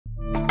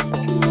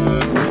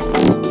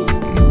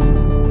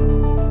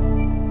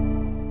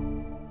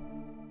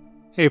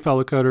Hey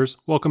fellow coders,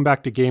 welcome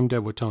back to Game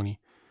Dev with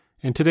Tony.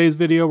 In today's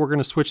video we're going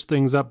to switch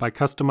things up by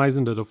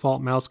customizing the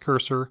default mouse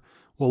cursor.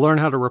 We'll learn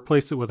how to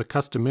replace it with a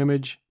custom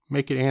image,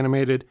 make it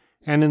animated,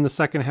 and in the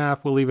second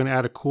half we'll even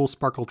add a cool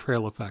sparkle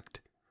trail effect.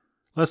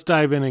 Let's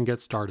dive in and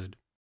get started.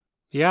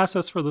 The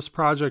assets for this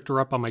project are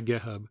up on my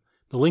GitHub.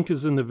 The link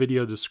is in the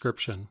video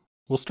description.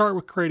 We'll start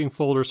with creating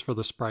folders for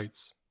the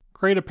sprites.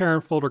 Create a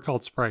parent folder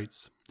called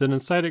Sprites, then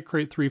inside it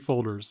create 3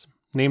 folders.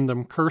 Name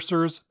them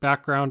Cursors,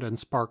 Background, and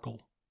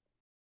Sparkle.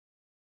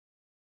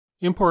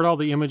 Import all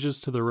the images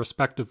to their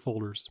respective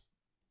folders.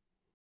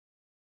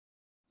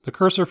 The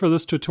cursor for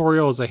this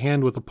tutorial is a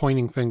hand with a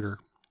pointing finger.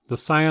 The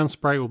Scion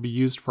sprite will be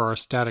used for our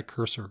static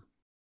cursor.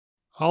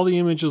 All the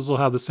images will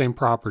have the same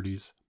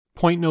properties: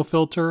 point no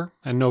filter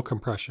and no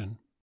compression.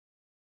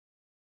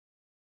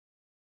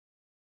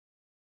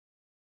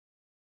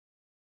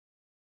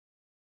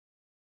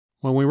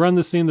 When we run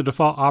the scene, the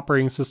default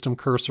operating system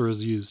cursor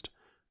is used.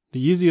 The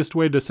easiest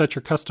way to set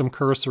your custom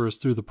cursor is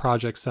through the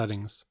project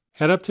settings.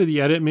 Head up to the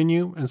Edit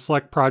menu and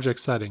select Project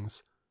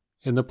Settings.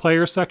 In the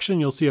Player section,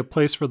 you'll see a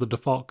place for the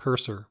default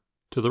cursor.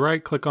 To the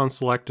right, click on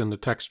Select in the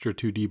Texture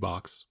 2D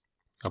box.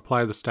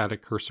 Apply the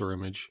static cursor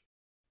image.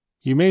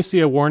 You may see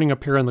a warning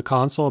appear in the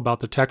console about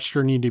the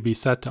texture needing to be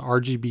set to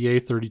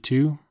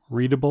RGBA32,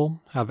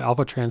 readable, have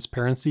alpha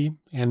transparency,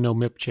 and no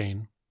MIP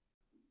chain.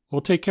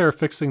 We'll take care of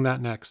fixing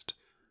that next.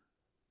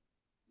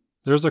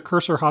 There's a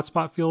cursor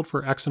hotspot field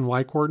for X and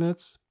Y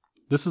coordinates.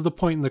 This is the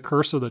point in the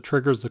cursor that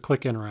triggers the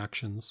click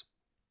interactions.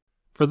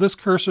 For this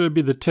cursor, it would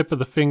be the tip of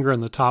the finger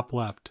in the top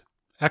left.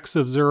 X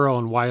of 0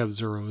 and Y of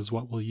 0 is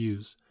what we'll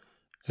use.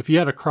 If you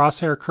had a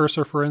crosshair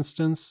cursor, for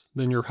instance,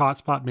 then your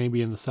hotspot may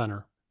be in the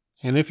center.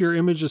 And if your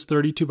image is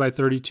 32 by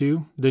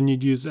 32, then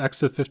you'd use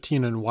X of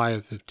 15 and Y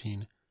of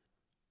 15.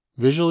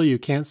 Visually, you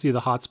can't see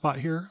the hotspot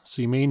here,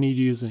 so you may need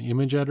to use an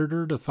image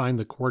editor to find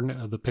the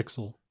coordinate of the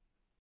pixel.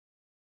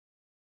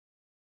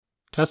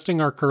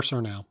 Testing our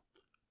cursor now.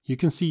 You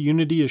can see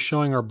Unity is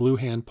showing our blue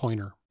hand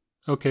pointer.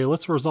 Okay,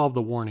 let's resolve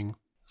the warning.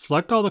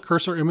 Select all the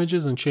cursor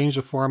images and change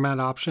the format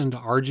option to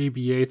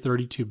RGBA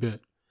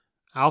 32-bit.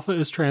 Alpha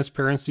is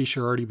transparency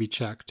should already be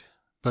checked,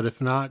 but if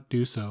not,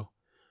 do so.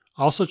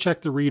 Also check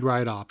the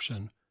read-write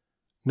option.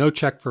 No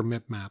check for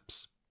MIP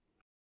maps.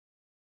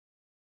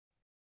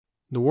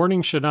 The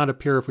warning should not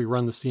appear if we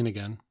run the scene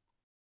again.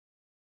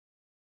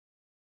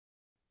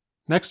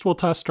 Next, we'll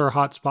test our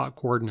hotspot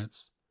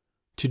coordinates.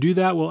 To do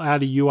that, we'll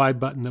add a UI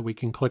button that we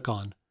can click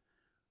on.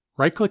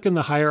 Right-click in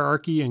the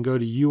hierarchy and go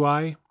to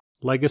UI,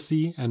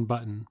 Legacy, and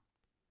Button.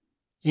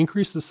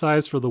 Increase the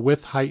size for the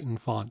width, height,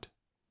 and font.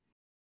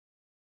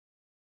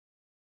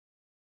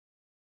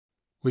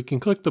 We can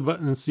click the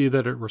button and see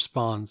that it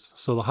responds,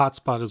 so the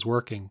hotspot is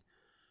working.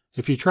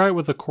 If you try it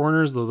with the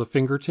corners of the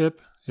fingertip,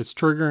 it's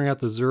triggering at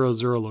the 0,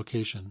 0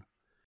 location.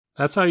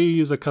 That's how you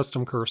use a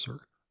custom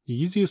cursor. The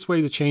easiest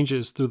way to change it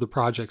is through the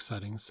project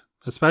settings,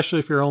 especially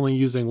if you're only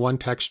using one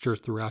texture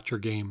throughout your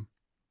game.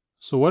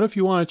 So what if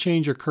you want to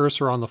change your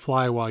cursor on the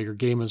fly while your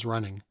game is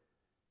running?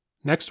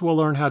 Next, we'll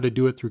learn how to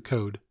do it through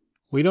code.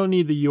 We don't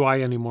need the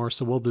UI anymore,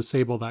 so we'll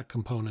disable that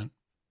component.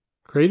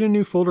 Create a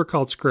new folder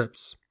called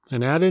Scripts,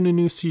 and add in a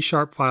new C#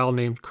 file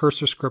named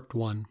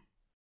CursorScript1.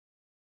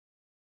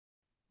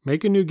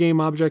 Make a new game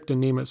object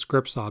and name it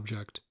Scripts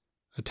Object.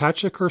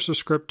 Attach the cursor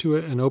script to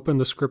it and open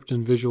the script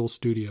in Visual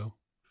Studio.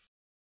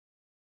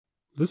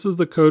 This is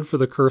the code for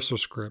the cursor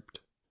script.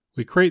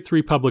 We create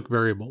 3 public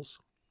variables.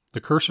 The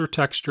cursor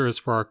texture is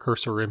for our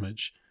cursor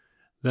image.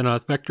 Then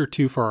a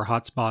vector2 for our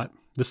hotspot.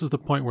 This is the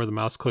point where the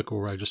mouse click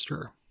will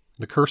register.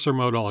 The cursor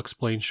mode I'll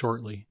explain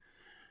shortly.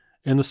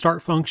 In the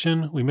start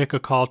function, we make a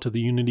call to the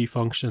Unity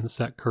function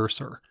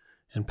setCursor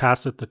and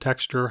pass it the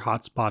texture,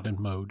 hotspot, and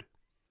mode.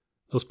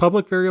 Those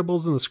public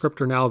variables in the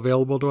script are now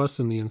available to us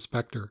in the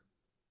inspector.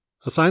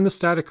 Assign the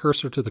static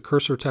cursor to the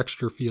cursor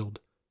texture field.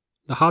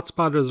 The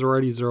hotspot is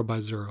already 0 by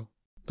 0.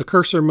 The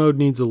cursor mode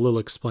needs a little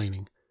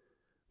explaining.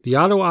 The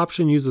auto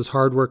option uses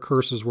hardware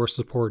cursors where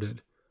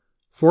supported.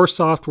 Force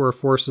software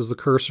forces the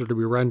cursor to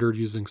be rendered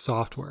using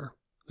software.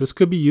 This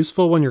could be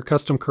useful when your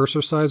custom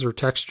cursor size or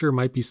texture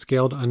might be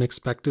scaled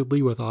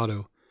unexpectedly with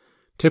auto.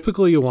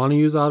 Typically you'll want to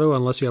use auto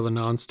unless you have a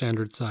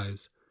non-standard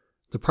size.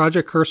 The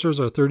project cursors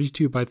are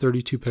 32 by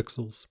 32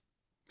 pixels.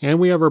 And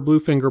we have our blue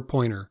finger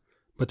pointer.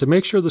 But to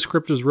make sure the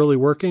script is really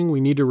working, we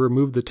need to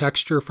remove the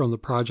texture from the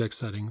project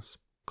settings.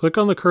 Click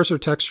on the cursor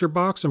texture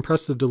box and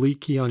press the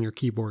delete key on your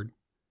keyboard.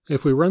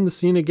 If we run the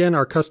scene again,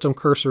 our custom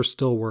cursor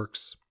still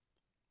works.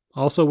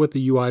 Also with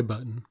the UI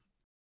button.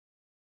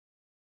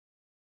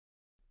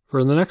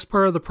 For the next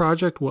part of the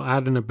project, we'll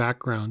add in a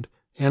background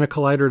and a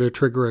collider to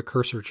trigger a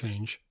cursor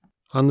change.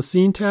 On the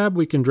Scene tab,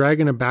 we can drag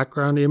in a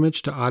background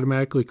image to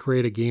automatically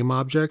create a game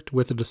object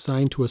with it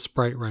assigned to a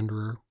sprite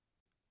renderer.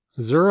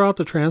 Zero out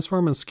the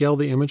transform and scale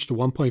the image to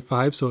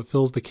 1.5 so it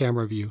fills the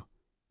camera view.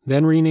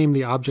 Then rename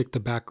the object to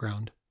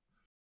background.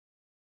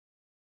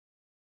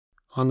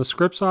 On the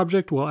Scripts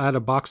object, we'll add a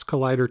Box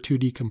Collider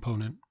 2D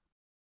component.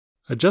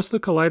 Adjust the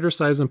collider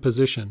size and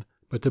position,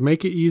 but to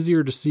make it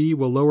easier to see,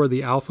 we'll lower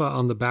the alpha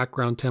on the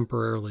background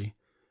temporarily.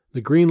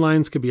 The green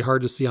lines can be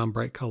hard to see on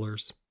bright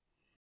colors.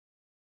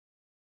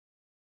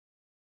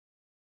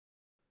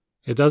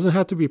 It doesn't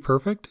have to be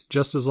perfect,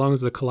 just as long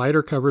as the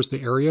collider covers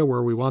the area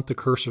where we want the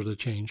cursor to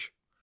change.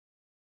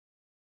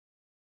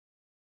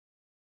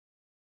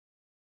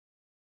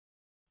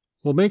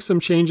 We'll make some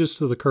changes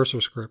to the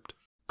cursor script.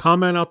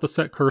 Comment out the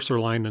set cursor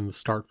line in the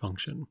start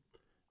function.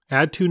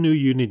 Add 2 new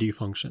Unity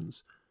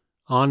functions,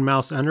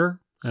 onMouseEnter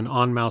and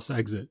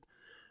onMouseExit.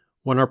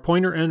 When our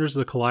pointer enters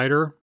the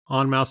collider,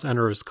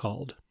 onMouseEnter is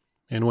called,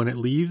 and when it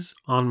leaves,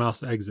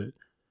 onMouseExit.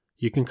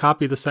 You can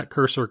copy the set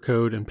cursor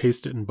code and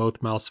paste it in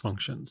both mouse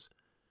functions.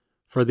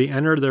 For the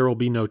enter, there will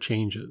be no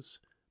changes,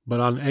 but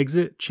on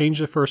exit, change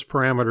the first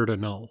parameter to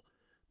null.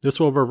 This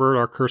will revert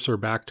our cursor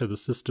back to the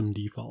system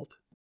default.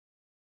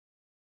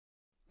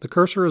 The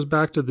cursor is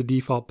back to the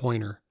default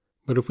pointer,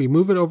 but if we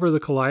move it over the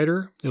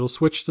collider, it'll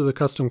switch to the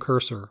custom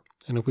cursor,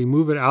 and if we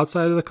move it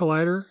outside of the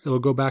collider, it'll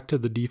go back to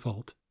the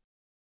default.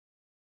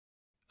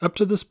 Up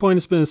to this point,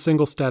 it's been a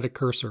single static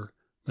cursor,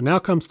 but now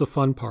comes the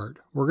fun part.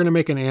 We're going to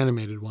make an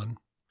animated one.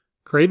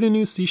 Create a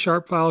new C#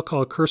 file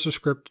called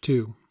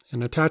CursorScript2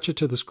 and attach it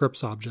to the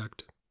scripts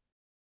object.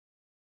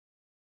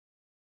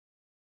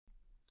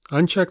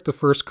 Uncheck the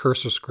first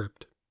cursor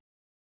script.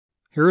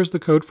 Here is the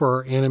code for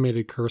our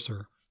animated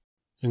cursor.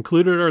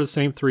 Included are the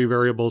same 3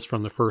 variables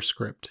from the first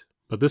script,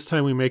 but this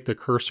time we make the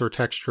cursor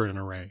texture an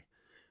array.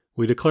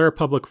 We declare a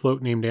public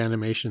float named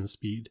animation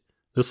speed.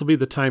 This will be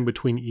the time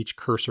between each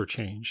cursor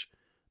change.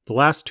 The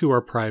last 2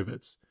 are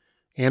privates,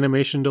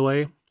 animation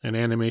delay and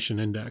animation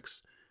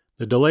index.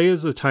 The delay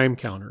is the time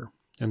counter,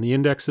 and the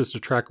index is to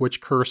track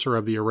which cursor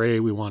of the array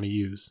we want to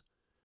use.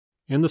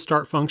 In the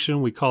start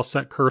function, we call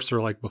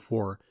setCursor like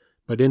before,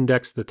 but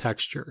index the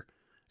texture.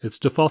 It's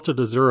defaulted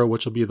to 0,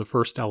 which will be the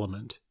first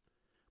element.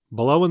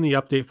 Below in the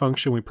update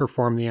function, we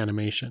perform the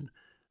animation.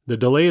 The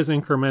delay is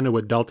incremented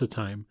with delta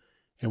time,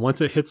 and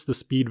once it hits the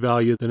speed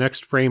value, the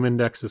next frame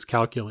index is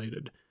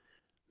calculated.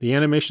 The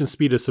animation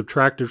speed is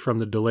subtracted from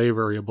the delay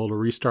variable to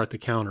restart the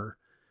counter.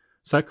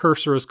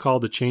 SetCursor is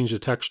called to change the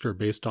texture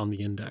based on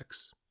the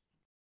index.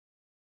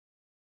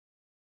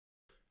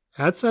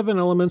 Add 7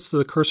 elements to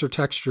the cursor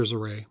textures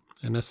array,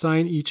 and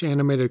assign each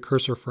animated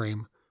cursor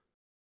frame.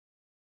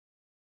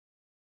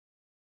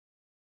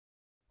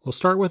 We'll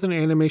start with an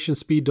animation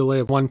speed delay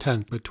of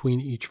 1/10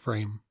 between each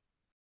frame.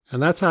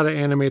 And that's how to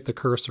animate the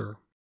cursor.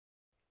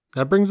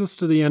 That brings us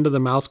to the end of the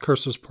mouse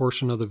cursors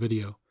portion of the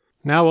video.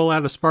 Now we'll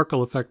add a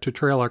sparkle effect to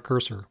trail our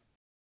cursor.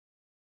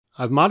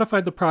 I've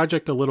modified the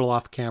project a little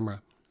off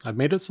camera. I've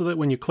made it so that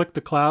when you click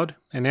the cloud,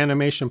 an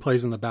animation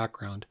plays in the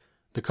background.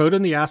 The code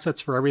and the assets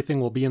for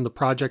everything will be in the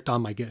project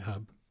on my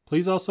GitHub.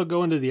 Please also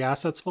go into the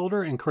Assets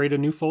folder and create a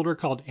new folder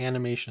called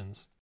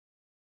Animations.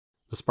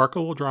 The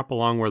sparkle will drop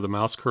along where the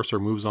mouse cursor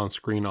moves on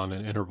screen on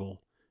an interval,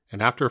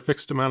 and after a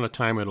fixed amount of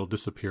time it'll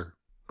disappear.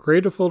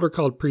 Create a folder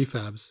called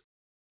Prefabs.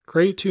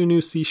 Create 2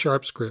 new C#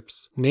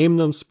 scripts. Name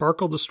them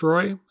Sparkle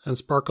Destroy and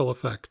Sparkle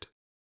Effect.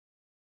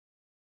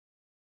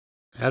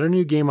 Add a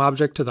new game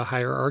object to the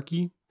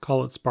hierarchy,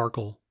 call it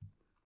Sparkle.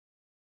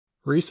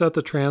 Reset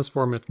the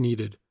transform if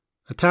needed.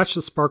 Attach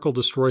the Sparkle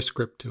Destroy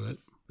script to it.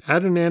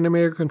 Add an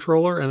animator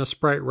controller and a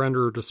sprite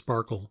renderer to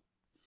Sparkle.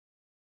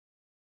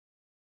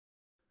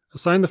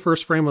 Assign the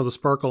first frame of the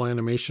Sparkle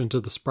animation to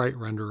the sprite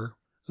renderer.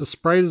 The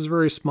sprite is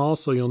very small,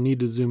 so you'll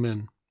need to zoom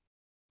in.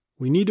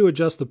 We need to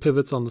adjust the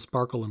pivots on the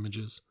Sparkle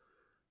images.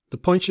 The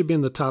point should be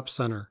in the top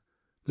center.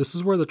 This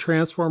is where the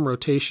transform,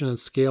 rotation, and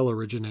scale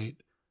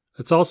originate.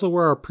 It's also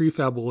where our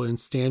prefab will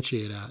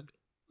instantiate at,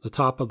 the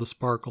top of the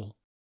Sparkle.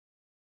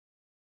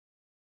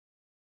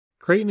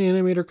 Create an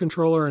animator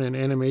controller and an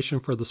animation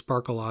for the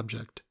Sparkle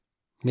object.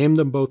 Name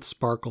them both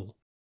Sparkle.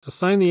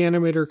 Assign the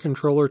animator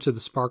controller to the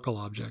Sparkle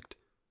object.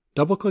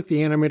 Double-click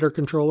the animator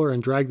controller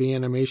and drag the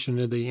animation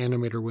into the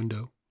animator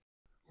window.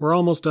 We're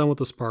almost done with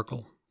the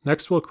Sparkle.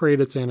 Next we'll create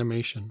its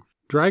animation.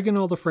 Drag in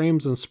all the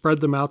frames and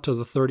spread them out to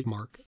the 30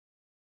 mark.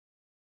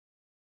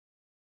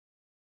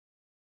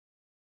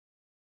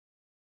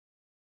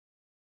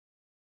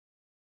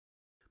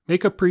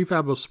 Make a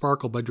prefab of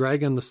Sparkle by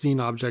dragging the scene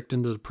object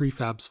into the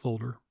prefabs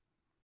folder.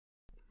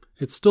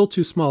 It's still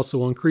too small, so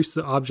we'll increase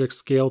the object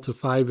scale to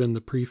 5 in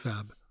the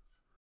prefab.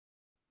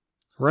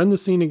 Run the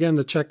scene again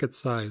to check its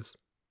size.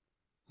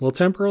 We'll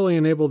temporarily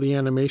enable the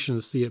animation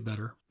to see it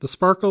better. The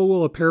sparkle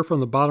will appear from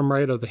the bottom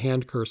right of the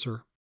hand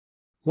cursor.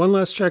 One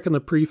last check in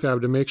the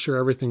prefab to make sure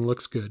everything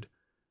looks good.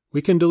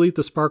 We can delete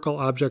the sparkle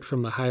object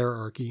from the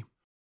hierarchy.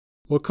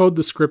 We'll code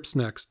the scripts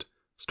next,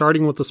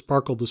 starting with the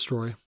sparkle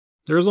destroy.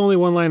 There is only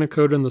one line of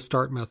code in the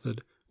start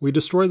method. We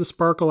destroy the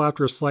sparkle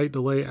after a slight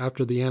delay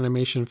after the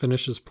animation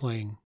finishes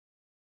playing.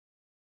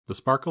 The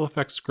sparkle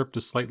effect script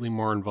is slightly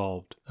more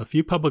involved. A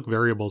few public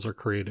variables are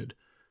created.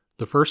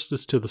 The first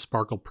is to the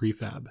sparkle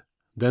prefab,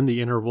 then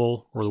the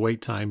interval or the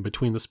wait time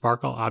between the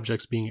sparkle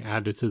objects being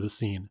added to the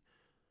scene.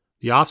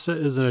 The offset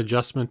is an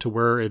adjustment to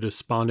where it is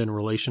spawned in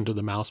relation to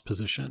the mouse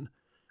position.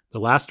 The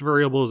last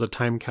variable is a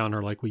time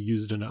counter like we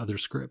used in other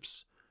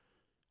scripts.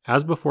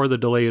 As before, the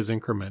delay is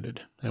incremented,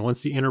 and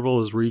once the interval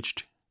is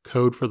reached,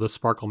 code for the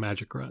sparkle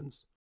magic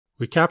runs.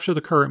 We capture the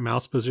current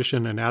mouse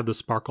position and add the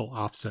sparkle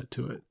offset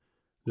to it.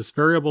 This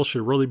variable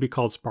should really be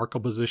called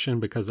sparkle position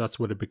because that's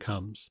what it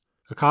becomes.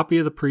 A copy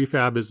of the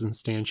prefab is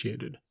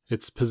instantiated.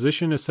 Its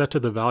position is set to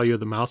the value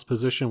of the mouse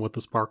position with the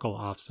sparkle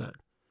offset.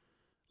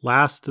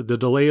 Last, the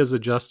delay is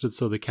adjusted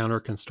so the counter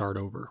can start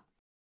over.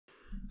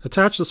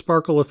 Attach the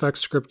sparkle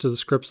effects script to the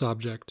scripts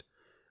object.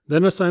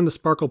 Then assign the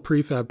sparkle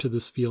prefab to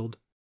this field.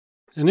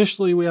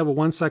 Initially, we have a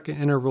 1-second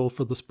interval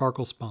for the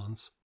sparkle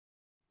spawns.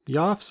 The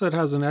offset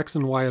has an X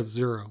and Y of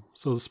 0,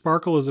 so the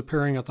sparkle is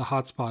appearing at the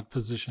hotspot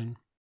position.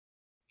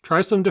 Try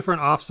some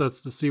different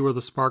offsets to see where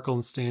the sparkle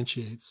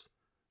instantiates.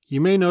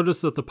 You may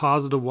notice that the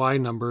positive Y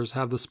numbers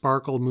have the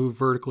sparkle move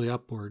vertically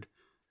upward.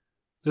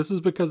 This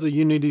is because of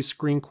Unity's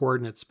screen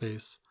coordinate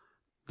space.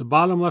 The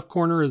bottom left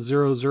corner is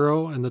 0,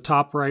 0, and the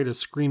top right is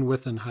screen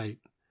width and height.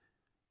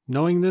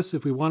 Knowing this,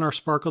 if we want our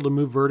sparkle to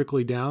move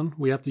vertically down,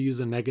 we have to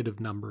use a negative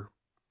number.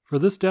 For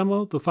this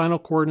demo, the final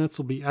coordinates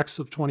will be X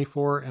of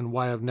 24 and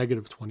Y of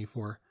negative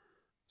 24.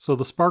 So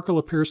the sparkle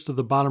appears to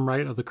the bottom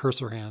right of the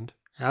cursor hand.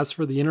 As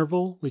for the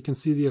interval, we can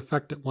see the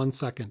effect at 1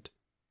 second,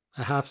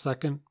 a half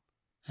second,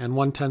 and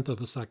 1/10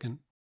 of a second.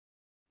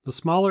 The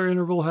smaller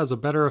interval has a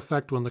better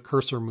effect when the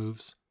cursor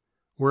moves,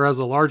 whereas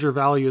a larger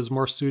value is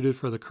more suited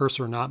for the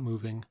cursor not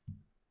moving.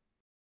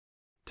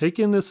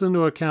 Taking this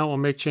into account will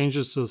make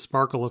changes to the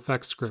sparkle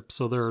effects script,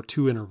 so there are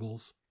 2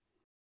 intervals.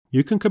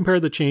 You can compare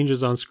the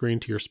changes on screen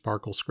to your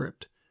sparkle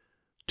script.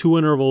 2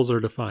 intervals are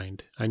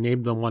defined. I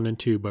named them 1 and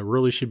 2, but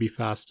really should be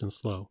fast and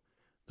slow.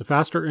 The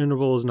faster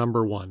interval is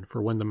number 1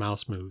 for when the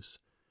mouse moves,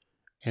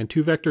 and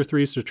 2 vector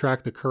 3s to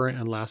track the current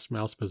and last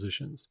mouse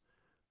positions.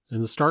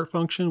 In the start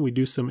function, we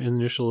do some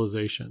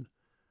initialization.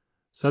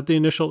 Set the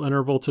initial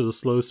interval to the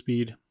slow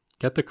speed,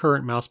 get the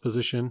current mouse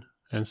position,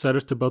 and set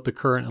it to both the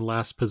current and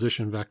last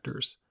position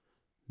vectors.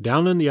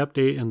 Down in the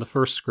update in the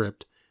first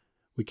script,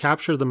 we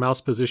capture the mouse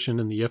position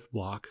in the if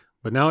block,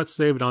 but now it's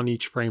saved on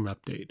each frame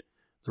update.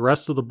 The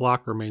rest of the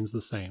block remains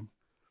the same.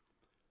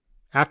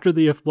 After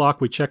the if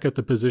block, we check if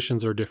the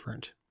positions are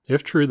different.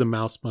 If true, the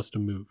mouse must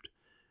have moved.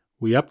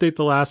 We update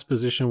the last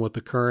position with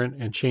the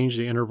current and change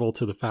the interval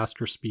to the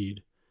faster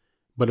speed.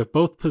 But if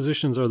both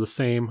positions are the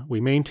same, we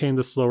maintain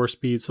the slower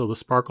speed so the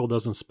sparkle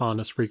doesn't spawn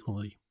as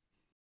frequently.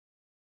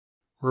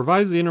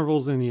 Revise the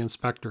intervals in the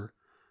inspector.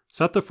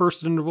 Set the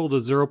first interval to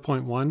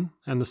 0.1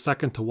 and the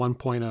second to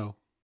 1.0.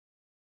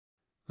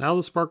 Now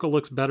the sparkle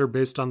looks better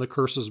based on the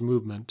cursor's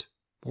movement,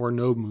 or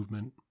no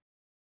movement.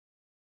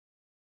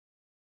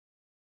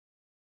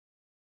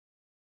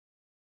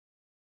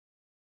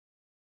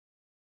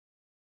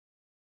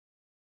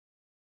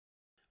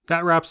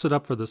 That wraps it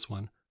up for this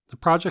one. The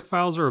project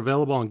files are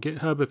available on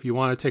GitHub if you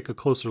want to take a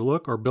closer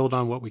look or build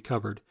on what we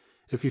covered.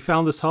 If you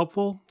found this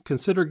helpful,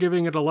 consider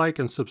giving it a like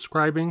and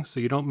subscribing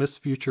so you don't miss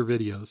future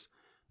videos.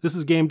 This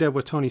is Game Dev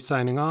with Tony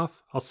signing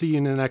off. I'll see you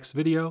in the next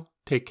video.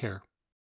 Take care.